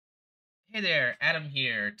Hey there, Adam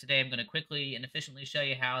here. Today I'm going to quickly and efficiently show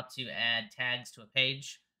you how to add tags to a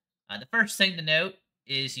page. The first thing to note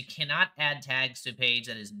is you cannot add tags to a page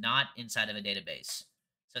that is not inside of a database.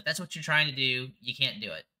 So if that's what you're trying to do, you can't do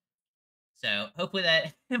it. So hopefully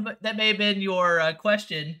that that may have been your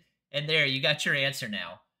question, and there you got your answer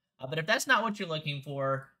now. But if that's not what you're looking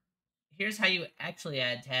for, here's how you actually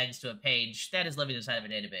add tags to a page that is living inside of a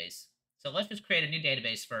database. So let's just create a new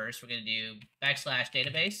database first. We're going to do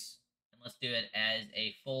 \database, and let's do it as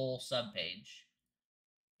a full subpage.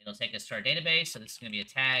 It'll take us to our database. So this is going to be a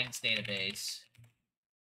tags database.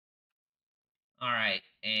 All right,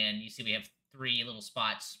 and you see we have three little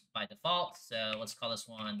spots by default. So let's call this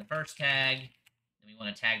one the first tag. And we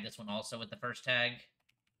want to tag this one also with the first tag.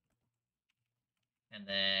 And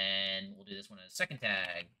then we'll do this one as a second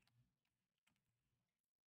tag.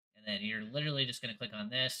 And then you're literally just going to click on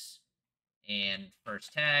this and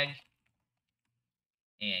first tag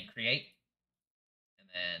and create. And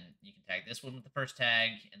then you can tag this one with the first tag,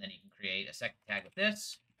 and then you can create a second tag with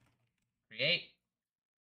this, create.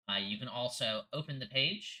 You can also open the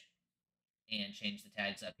page and change the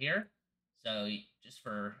tags up here. So just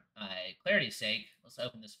for clarity's sake, let's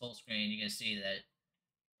open this full screen. You're going to see that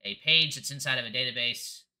a page that's inside of a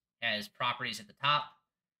database has properties at the top.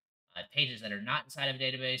 Pages that are not inside of a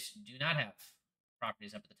database do not have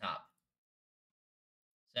properties up at the top.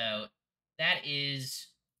 So that is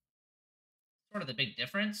sort of the big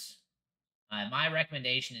difference. My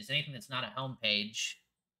recommendation is anything that's not a home page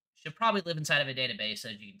should probably live inside of a database so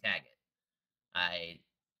that you can tag it. I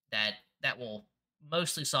that will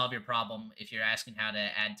mostly solve your problem if you're asking how to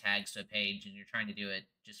add tags to a page and you're trying to do it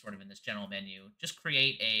just sort of in this general menu. Just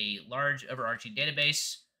create a large overarching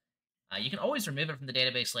database. You can always remove it from the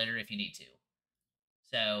database later if you need to.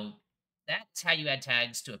 So that's how you add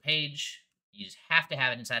tags to a page. You just have to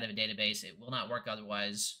have it inside of a database. It will not work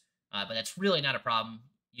otherwise. But that's really not a problem.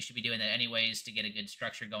 You should be doing that anyways to get a good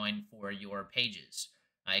structure going for your pages,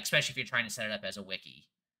 especially if you're trying to set it up as a wiki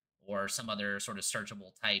or some other sort of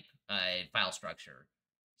searchable type file structure.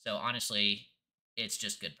 So honestly, it's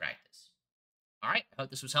just good practice. All right. I hope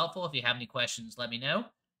this was helpful. If you have any questions, let me know,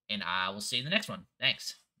 and I will see you in the next one.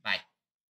 Thanks. Bye.